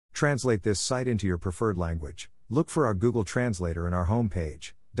translate this site into your preferred language, look for our Google Translator in our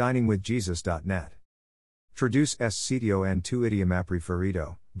homepage, diningwithjesus.net. Traduce este sitio en tu idioma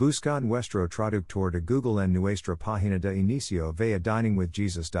preferido, busca nuestro traductor de Google en nuestra página de inicio via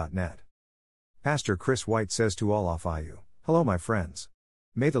diningwithjesus.net. Pastor Chris White says to all of you, hello my friends.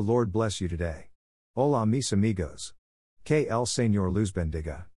 May the Lord bless you today. Hola mis amigos. Que el Señor los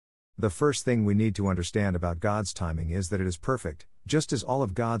bendiga. The first thing we need to understand about God's timing is that it is perfect, just as all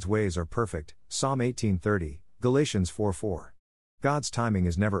of God's ways are perfect, Psalm 18:30, Galatians 4:4. God's timing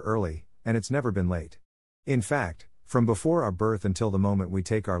is never early, and it's never been late. In fact, from before our birth until the moment we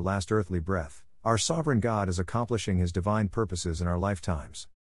take our last earthly breath, our sovereign God is accomplishing His divine purposes in our lifetimes.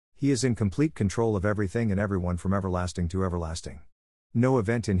 He is in complete control of everything and everyone from everlasting to everlasting. No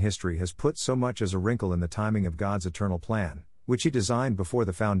event in history has put so much as a wrinkle in the timing of God's eternal plan, which He designed before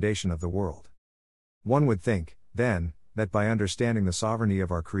the foundation of the world. One would think, then, that by understanding the sovereignty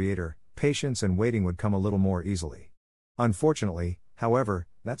of our Creator, patience and waiting would come a little more easily. Unfortunately, however,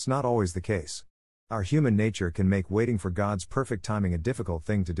 that's not always the case. Our human nature can make waiting for God's perfect timing a difficult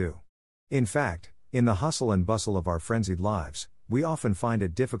thing to do. In fact, in the hustle and bustle of our frenzied lives, we often find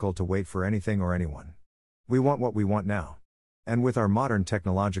it difficult to wait for anything or anyone. We want what we want now. And with our modern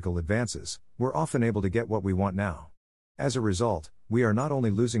technological advances, we're often able to get what we want now. As a result, we are not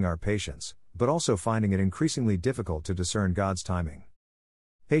only losing our patience, but also finding it increasingly difficult to discern God's timing.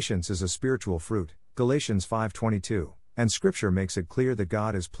 Patience is a spiritual fruit, Galatians 5:22. And Scripture makes it clear that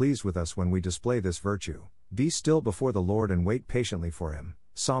God is pleased with us when we display this virtue. Be still before the Lord and wait patiently for Him,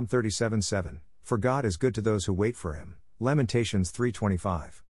 Psalm 37:7. For God is good to those who wait for Him, Lamentations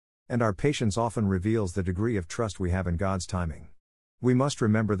 3:25. And our patience often reveals the degree of trust we have in God's timing. We must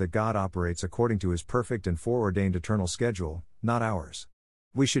remember that God operates according to His perfect and foreordained eternal schedule, not ours.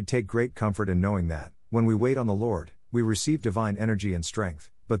 We should take great comfort in knowing that, when we wait on the Lord, we receive divine energy and strength.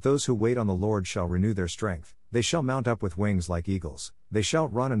 But those who wait on the Lord shall renew their strength. They shall mount up with wings like eagles. They shall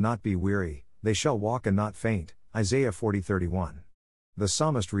run and not be weary. They shall walk and not faint. Isaiah 40:31. The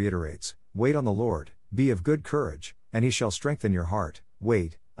psalmist reiterates, wait on the Lord, be of good courage, and He shall strengthen your heart.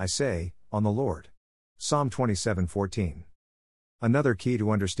 Wait, I say, on the Lord. Psalm 27:14. Another key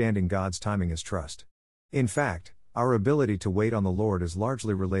to understanding God's timing is trust. In fact, our ability to wait on the Lord is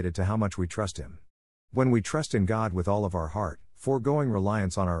largely related to how much we trust Him. When we trust in God with all of our heart, foregoing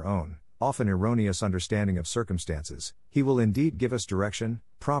reliance on our own, often erroneous understanding of circumstances, He will indeed give us direction,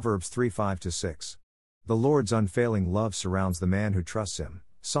 Proverbs 3:5-6. The Lord's unfailing love surrounds the man who trusts Him,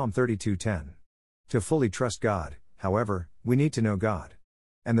 Psalm 32:10. To fully trust God, however, we need to know God.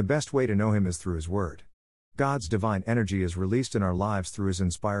 And the best way to know Him is through His Word. God's divine energy is released in our lives through His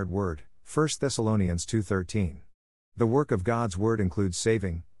inspired Word, 1 Thessalonians 2:13. The work of God's Word includes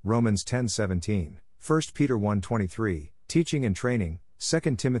saving, Romans 10:17, 1 Peter 1:23, teaching and training,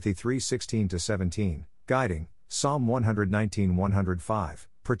 2 Timothy 3:16-17, guiding, Psalm 119:105,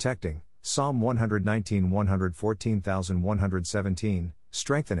 protecting, Psalm 119:114,117,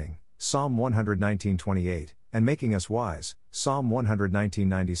 strengthening, Psalm 119:28, and making us wise, Psalm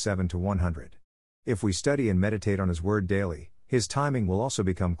 119:97-100. If we study and meditate on His Word daily, His timing will also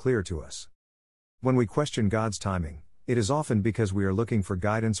become clear to us. When we question God's timing, it is often because we are looking for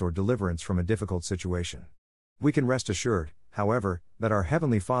guidance or deliverance from a difficult situation. We can rest assured, however, that our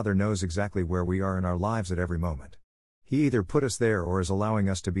Heavenly Father knows exactly where we are in our lives at every moment. He either put us there or is allowing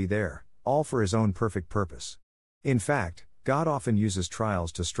us to be there, all for His own perfect purpose. In fact, God often uses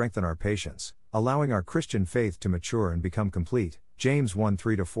trials to strengthen our patience, allowing our Christian faith to mature and become complete, James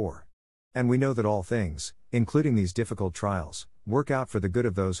 1:3-4. And we know that all things, including these difficult trials, work out for the good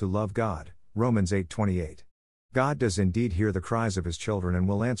of those who love God, Romans 8:28. God does indeed hear the cries of His children and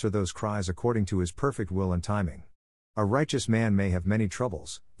will answer those cries according to His perfect will and timing. A righteous man may have many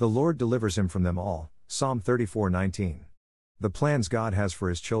troubles, the Lord delivers him from them all, Psalm 34:19. The plans God has for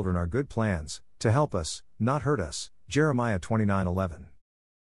His children are good plans, to help us, not hurt us, Jeremiah 29:11.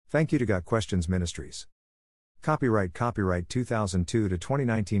 Thank you to Got Questions Ministries. Copyright 2002 to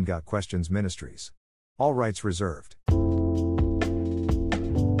 2019 Got Questions Ministries. All rights reserved.